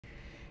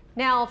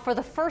Now, for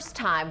the first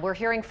time, we're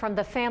hearing from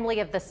the family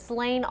of the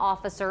slain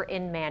officer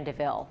in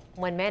Mandeville.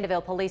 When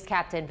Mandeville Police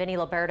Captain Vinnie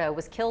Liberto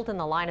was killed in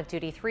the line of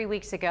duty 3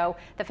 weeks ago,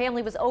 the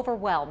family was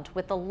overwhelmed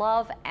with the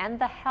love and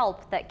the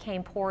help that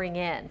came pouring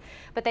in.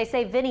 But they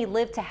say Vinnie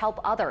lived to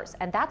help others,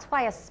 and that's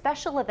why a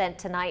special event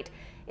tonight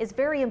is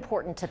very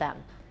important to them.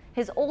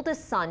 His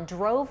oldest son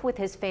drove with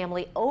his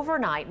family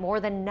overnight more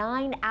than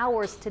 9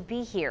 hours to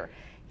be here.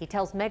 He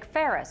tells Meg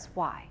Ferris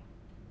why.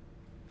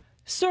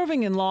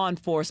 Serving in law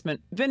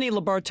enforcement, Vinnie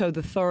Liberto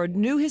III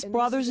knew his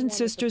brothers and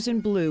sisters in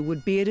blue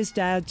would be at his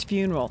dad's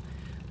funeral.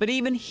 But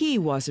even he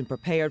wasn't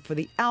prepared for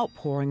the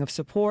outpouring of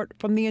support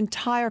from the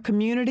entire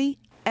community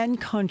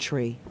and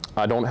country.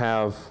 I don't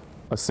have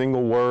a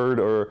single word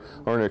or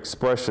an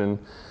expression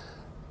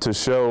to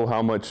show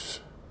how much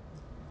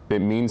it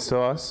means to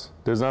us.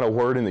 There's not a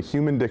word in the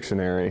human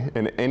dictionary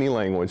in any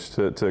language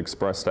to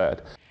express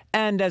that.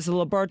 And as the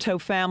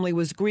Liberto family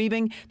was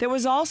grieving, there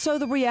was also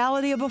the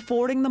reality of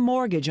affording the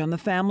mortgage on the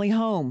family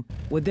home.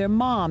 Would their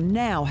mom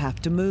now have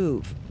to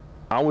move?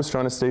 I was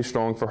trying to stay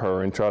strong for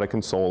her and try to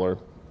console her,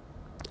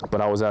 but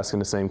I was asking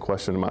the same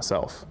question to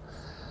myself.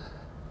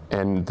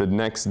 And the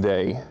next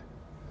day,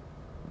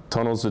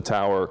 Tunnels to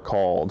Tower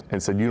called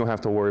and said, "You don't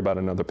have to worry about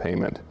another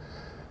payment."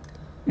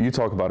 You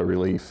talk about a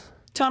relief.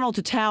 Tunnel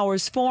to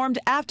Towers formed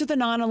after the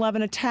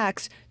 9/11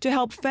 attacks to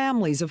help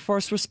families of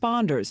first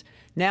responders.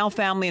 Now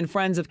family and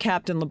friends of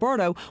Captain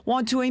Liberto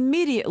want to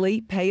immediately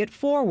pay it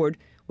forward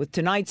with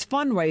tonight's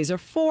fundraiser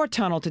for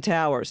Tunnel to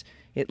Towers.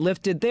 It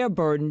lifted their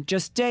burden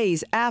just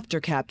days after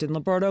Captain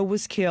Liberto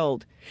was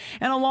killed.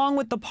 And along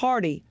with the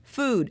party,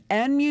 food,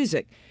 and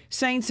music,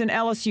 Saints and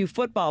LSU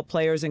football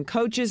players and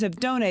coaches have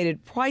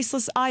donated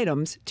priceless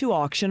items to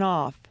auction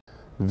off.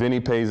 Vinnie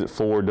Pays It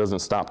Forward doesn't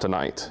stop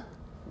tonight.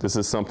 This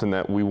is something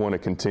that we want to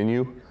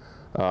continue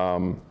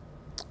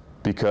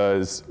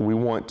because we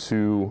want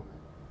to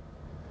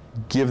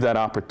give that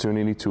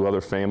opportunity to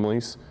other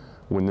families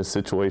when this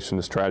situation,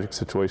 this tragic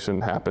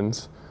situation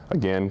happens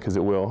again, because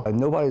it will.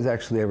 Nobody's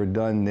actually ever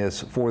done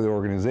this for the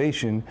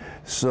organization,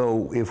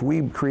 so if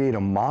we create a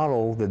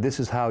model that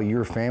this is how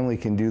your family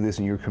can do this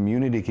and your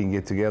community can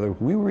get together,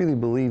 we really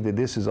believe that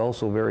this is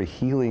also very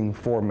healing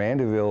for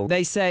Mandeville.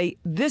 They say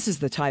this is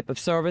the type of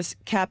service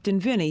Captain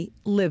Vinnie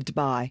lived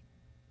by.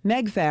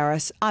 Meg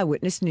Ferris,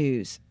 Eyewitness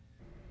News.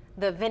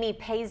 The Vinnie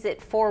Pays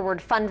It Forward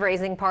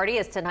fundraising party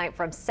is tonight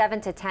from 7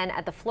 to 10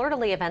 at the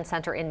Fleur-de-Lis Event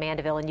Center in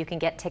Mandeville, and you can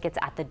get tickets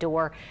at the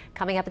door.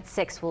 Coming up at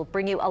 6, we'll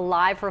bring you a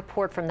live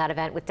report from that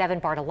event with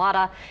Devin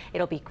Bartolotta.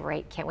 It'll be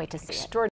great. Can't wait to see it.